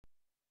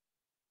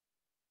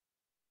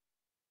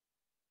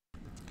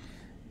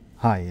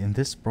Hi, in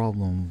this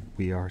problem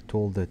we are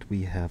told that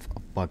we have a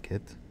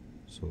bucket,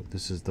 so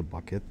this is the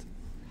bucket,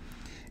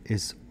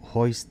 is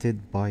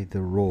hoisted by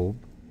the rope,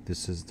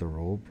 this is the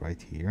rope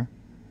right here,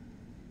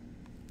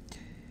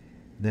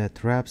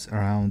 that wraps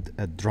around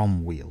a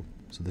drum wheel,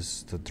 so this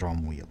is the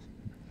drum wheel.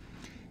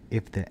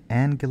 If the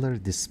angular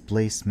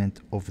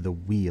displacement of the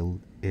wheel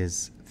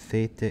is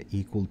theta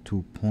equal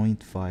to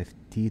 0.5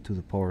 t to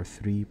the power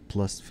 3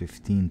 plus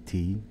 15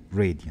 t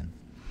radian.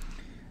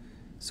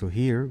 So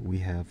here we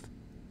have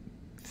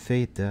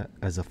theta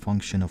as a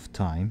function of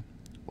time,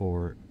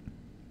 or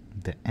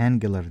the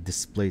angular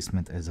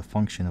displacement as a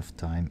function of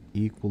time,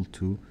 equal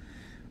to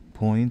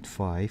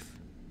 0.5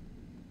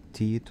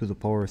 t to the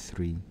power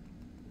 3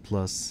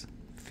 plus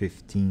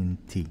 15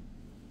 t,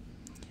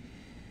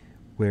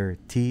 where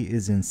t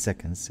is in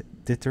seconds.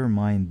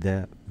 Determine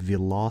the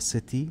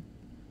velocity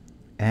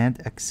and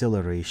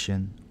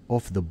acceleration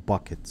of the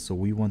bucket. So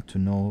we want to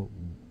know,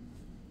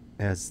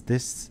 as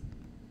this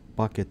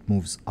bucket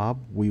moves up,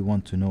 we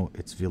want to know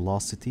its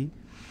velocity,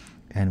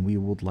 and we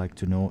would like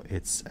to know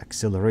its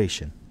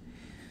acceleration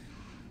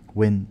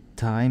when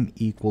time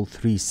equal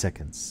 3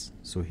 seconds.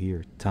 So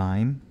here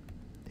time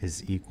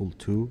is equal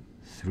to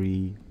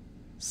 3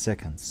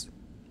 seconds,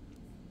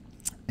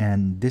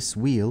 and this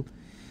wheel,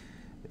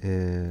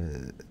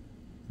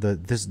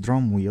 this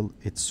drum wheel,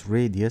 its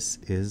radius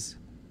is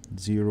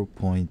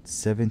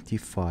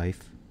 0.75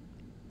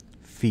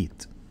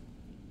 feet.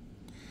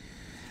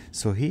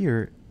 So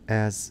here,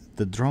 as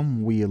the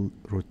drum wheel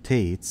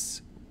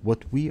rotates,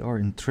 what we are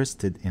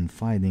interested in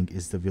finding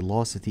is the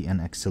velocity and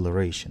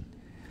acceleration.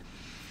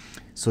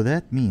 So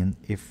that means,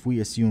 if we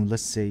assume,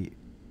 let's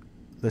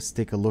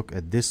take a look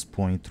at this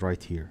point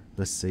right here,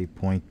 let's say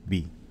point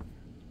B.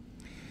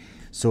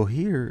 So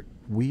here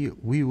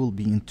we will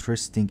be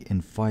interested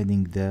in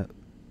finding the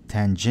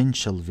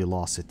tangential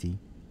velocity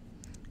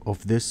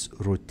of this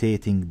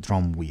rotating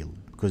drum wheel,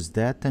 because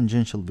that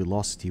tangential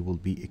velocity will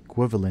be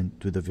equivalent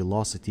to the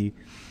velocity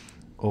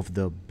of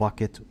the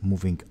bucket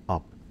moving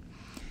up.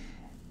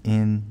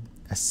 In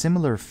a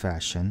similar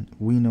fashion,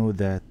 we know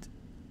that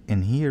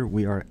in here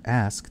we are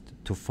asked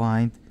to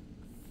find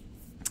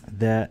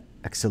the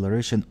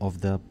acceleration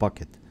of the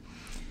bucket.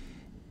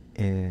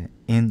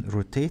 In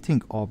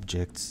rotating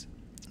objects,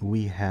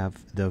 we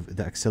have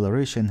the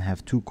acceleration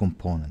have two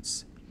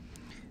components.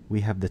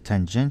 We have the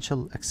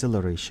tangential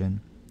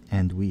acceleration,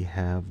 and we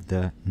have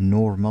the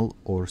normal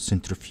or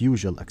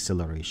centrifugal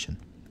acceleration.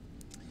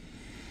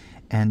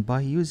 And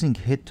by using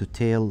head to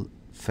tail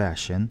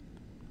fashion,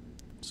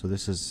 so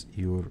this is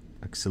your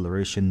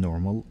acceleration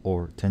normal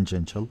or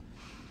tangential,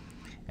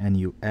 and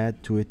you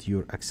add to it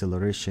your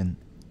acceleration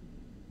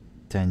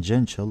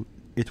tangential,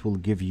 it will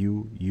give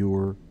you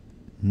your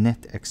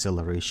net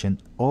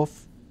acceleration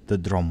of the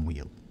drum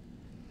wheel.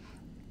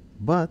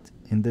 But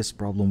in this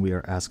problem we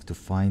are asked to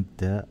find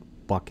the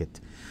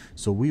bucket,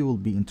 so we will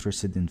be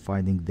interested in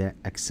finding the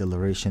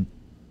acceleration,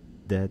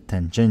 the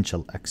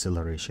tangential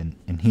acceleration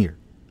in here.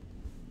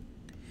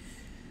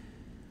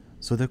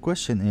 So the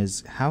question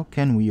is, how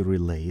can we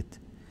relate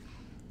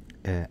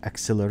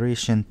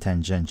acceleration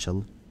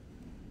tangential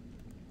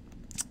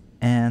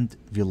and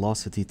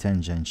velocity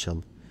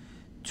tangential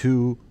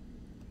to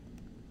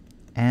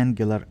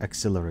angular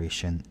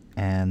acceleration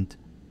and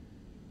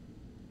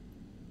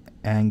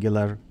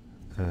angular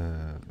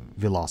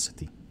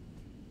velocity?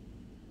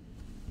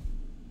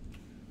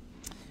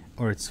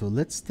 Alright, so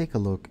let's take a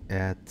look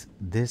at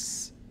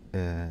this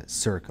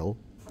circle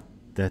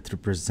that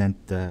represents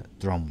the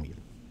drum wheel.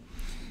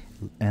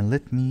 And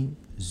let me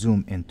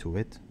zoom into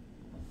it,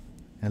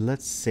 and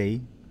let's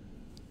say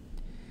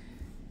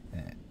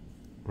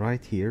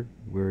right here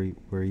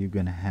where you're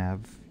gonna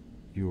have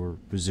your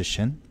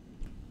position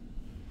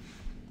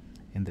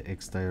in the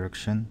x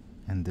direction,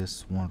 and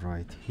this one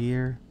right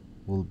here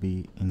will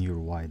be in your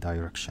y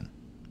direction.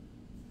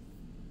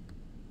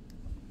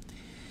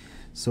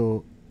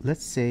 So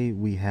let's say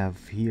we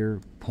have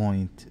here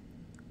point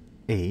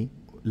A,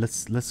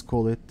 let's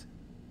call it,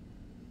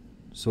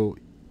 so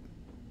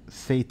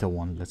theta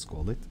 1, let's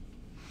call it,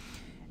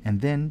 and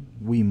then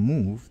we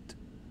moved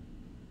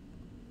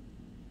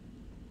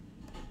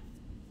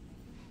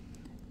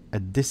a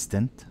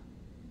distance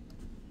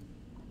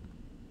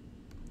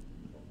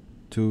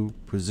to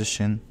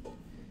position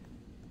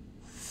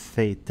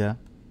theta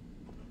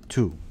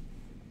 2.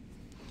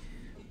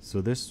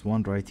 So this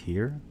one right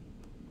here,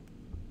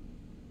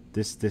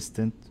 this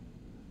distance,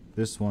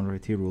 this one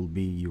right here will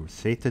be your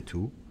theta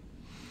 2,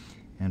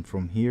 and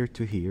from here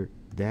to here,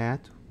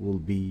 that will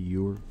be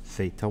your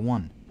theta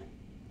 1.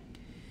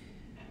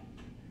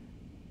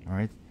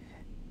 Alright,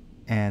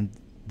 and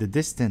the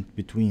distance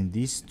between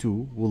these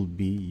two will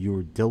be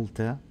your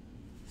delta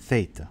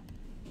theta.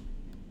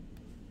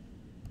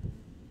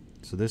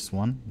 So this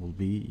one will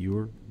be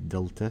your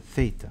delta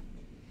theta.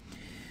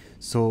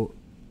 So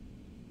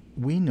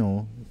we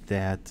know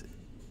that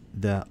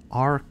the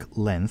arc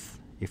length,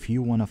 if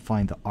you want to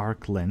find the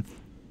arc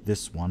length,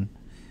 this one,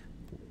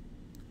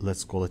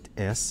 let's call it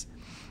S,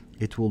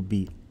 it will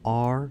be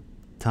R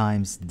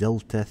times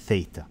delta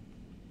theta.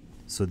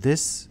 So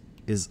this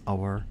is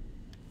our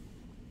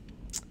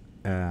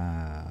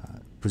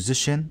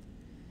position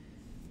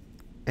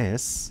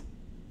S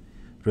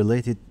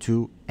related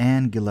to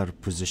angular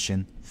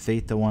position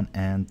theta 1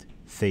 and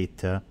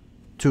theta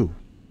 2.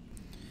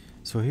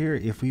 So here,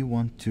 if we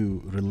want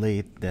to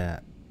relate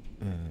the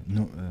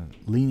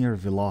linear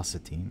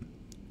velocity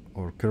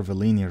or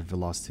curvilinear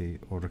velocity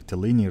or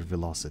rectilinear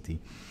velocity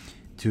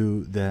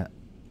to the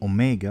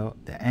omega,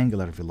 the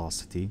angular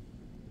velocity,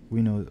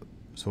 we know,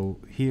 so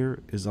here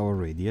is our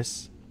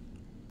radius,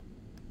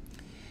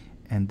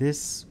 and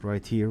this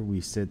right here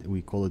we said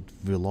we call it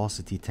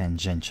velocity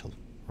tangential,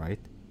 right?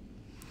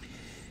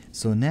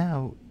 So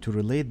now to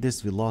relate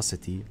this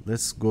velocity,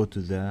 let's go to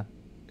the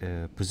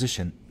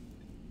position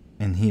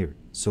in here.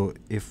 So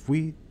if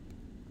we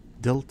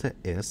delta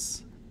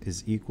S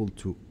is equal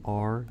to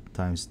R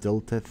times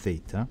delta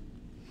theta,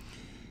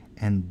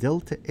 and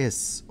delta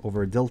S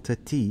over delta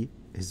T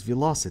is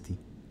velocity,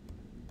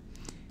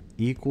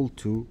 equal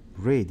to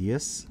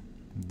radius,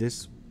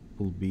 this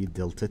will be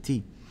delta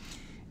T,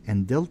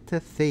 and delta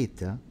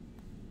theta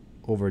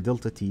over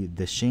delta T,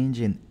 the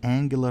change in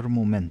angular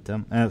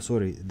momentum,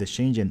 the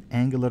change in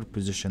angular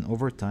position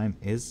over time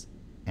is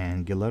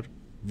angular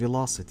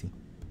velocity.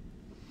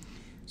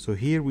 So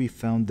here we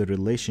found the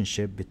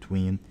relationship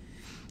between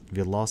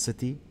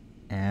velocity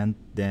and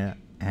the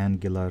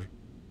angular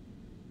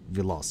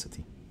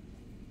velocity.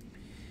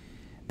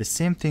 The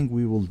same thing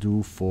we will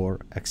do for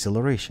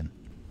acceleration.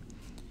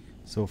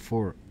 So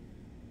for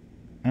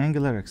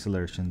angular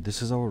acceleration,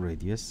 this is our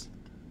radius,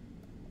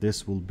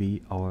 this will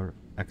be our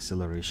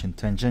acceleration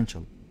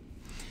tangential.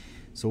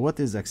 So what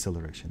is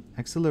acceleration?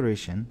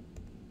 Acceleration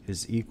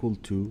is equal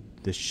to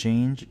the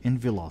change in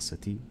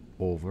velocity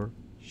over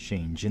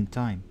change in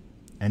time,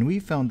 and we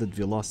found that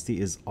velocity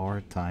is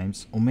r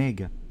times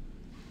omega.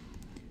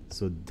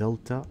 So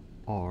delta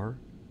r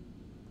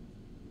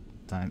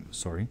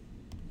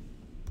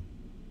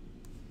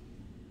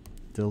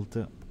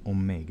delta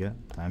omega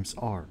times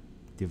r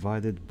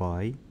divided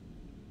by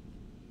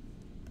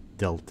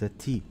delta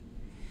t,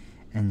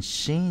 and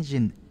change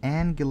in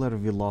angular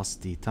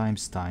velocity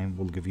times time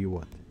will give you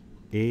what?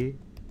 A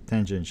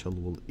tangential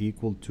will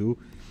equal to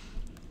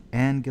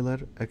angular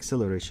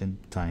acceleration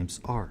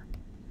times r.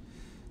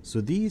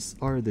 So these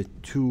are the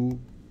two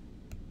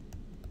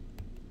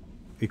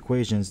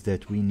equations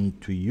that we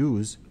need to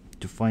use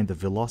to find the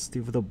velocity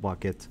of the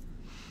bucket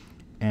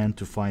and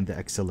to find the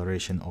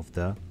acceleration of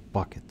the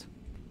bucket.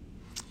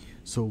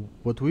 So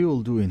what we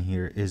will do in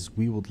here is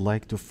we would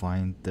like to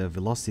find the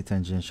velocity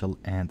tangential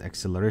and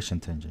acceleration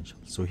tangential.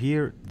 So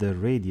here the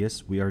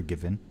radius we are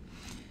given,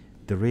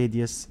 the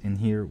radius in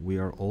here we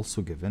are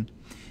also given,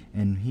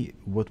 and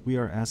what we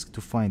are asked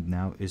to find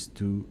now is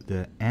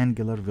the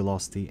angular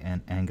velocity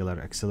and angular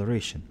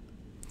acceleration.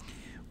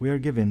 We are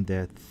given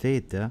that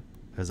theta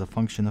as a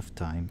function of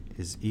time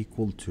is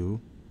equal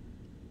to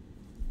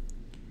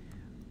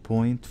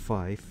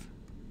 0.5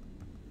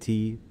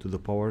 t to the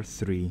power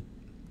 3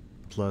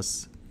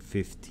 plus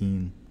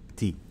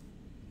 15t.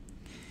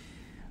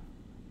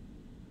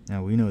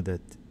 Now we know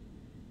that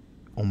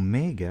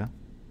omega,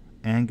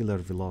 angular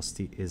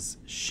velocity, is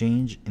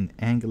change in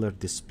angular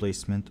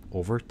displacement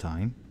over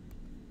time,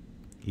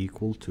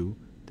 equal to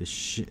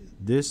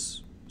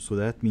this. So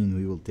that means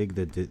we will take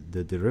the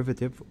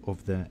derivative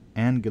of the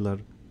angular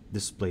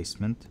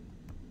displacement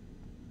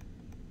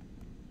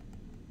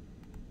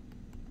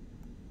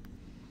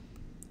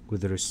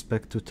with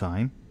respect to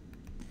time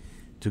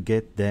to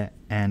get the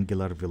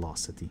angular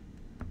velocity.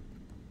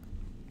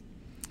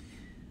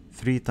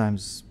 3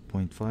 times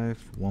 0.5,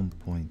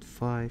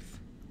 1.5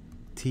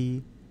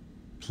 t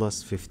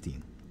plus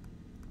 15.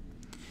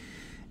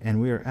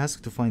 And we are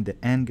asked to find the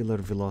angular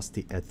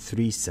velocity at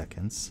 3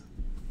 seconds.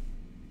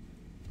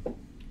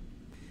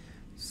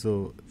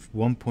 So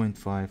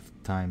 1.5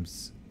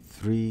 times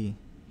 3,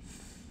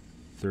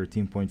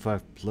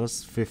 13.5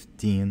 plus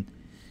 15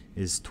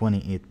 is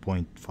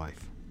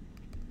 28.5.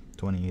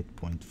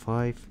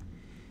 28.5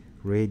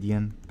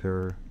 radian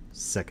per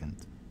second.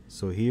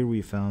 So here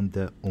we found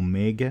the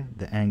omega,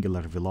 the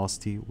angular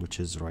velocity, which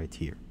is right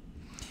here.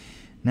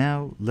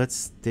 Now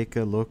let's take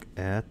a look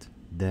at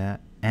the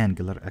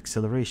angular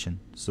acceleration.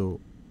 So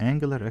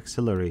angular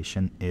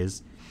acceleration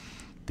is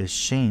the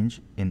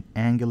change in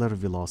angular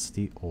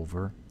velocity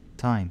over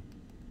time.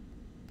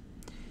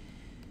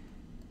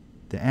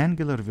 The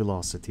angular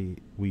velocity,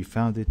 we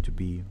found it to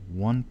be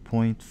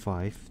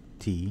 1.5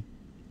 t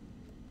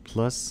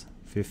plus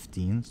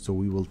 15, so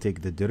we will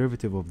take the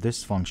derivative of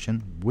this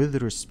function with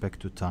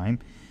respect to time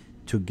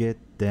to get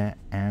the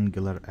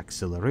angular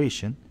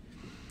acceleration,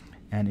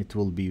 and it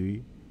will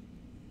be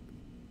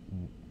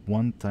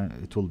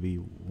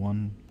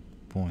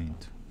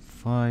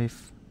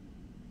 1.5,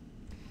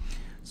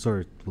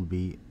 sorry, it will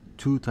be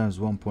 2 times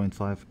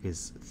 1.5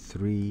 is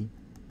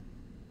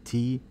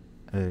 3t.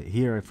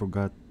 Here I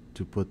forgot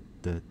to put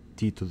the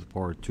t to the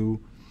power 2.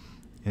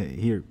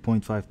 Here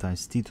 0.5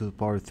 times t to the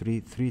power 3.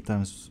 3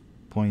 times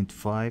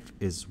 0.5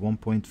 is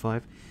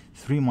 1.5.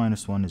 3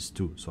 minus 1 is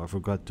 2, so I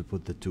forgot to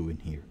put the 2 in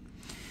here.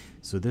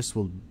 So this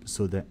will,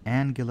 so the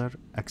angular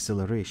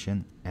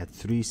acceleration at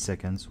 3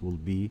 seconds will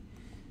be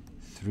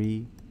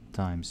 3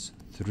 times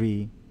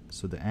 3.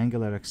 So the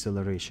angular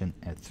acceleration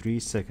at 3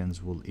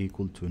 seconds will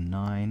equal to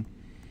 9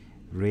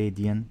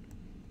 radian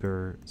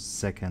per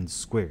second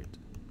squared.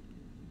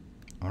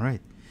 All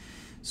right.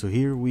 So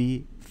here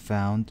we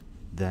found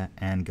the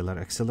angular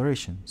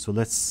acceleration. So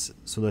let's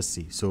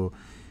see. So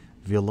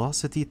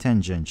velocity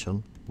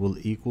tangential will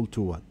equal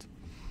to what?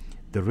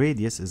 The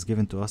radius is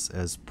given to us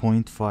as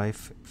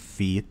 0.5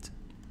 feet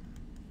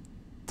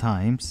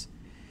times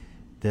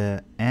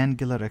the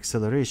angular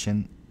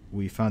acceleration.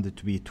 We found it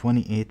to be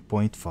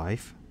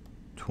 28.5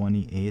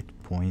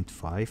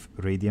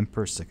 radian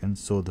per second.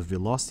 So the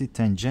velocity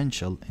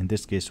tangential in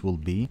this case will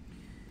be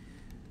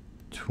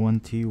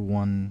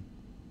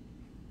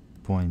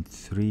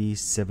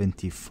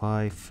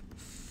 21.375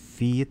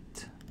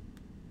 feet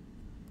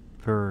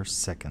per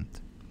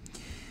second.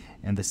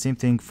 And the same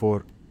thing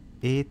for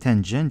a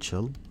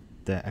tangential.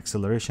 The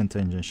acceleration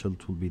tangential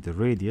will be the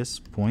radius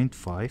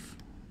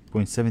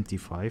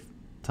 0.75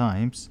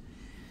 times,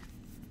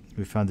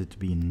 we found it to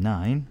be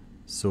 9,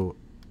 so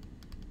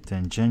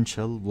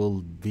tangential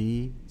will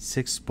be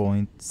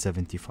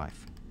 6.75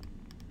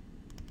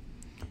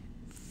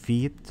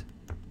 feet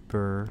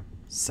per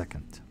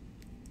second.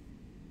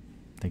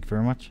 Thank you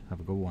very much. Have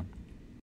a good one.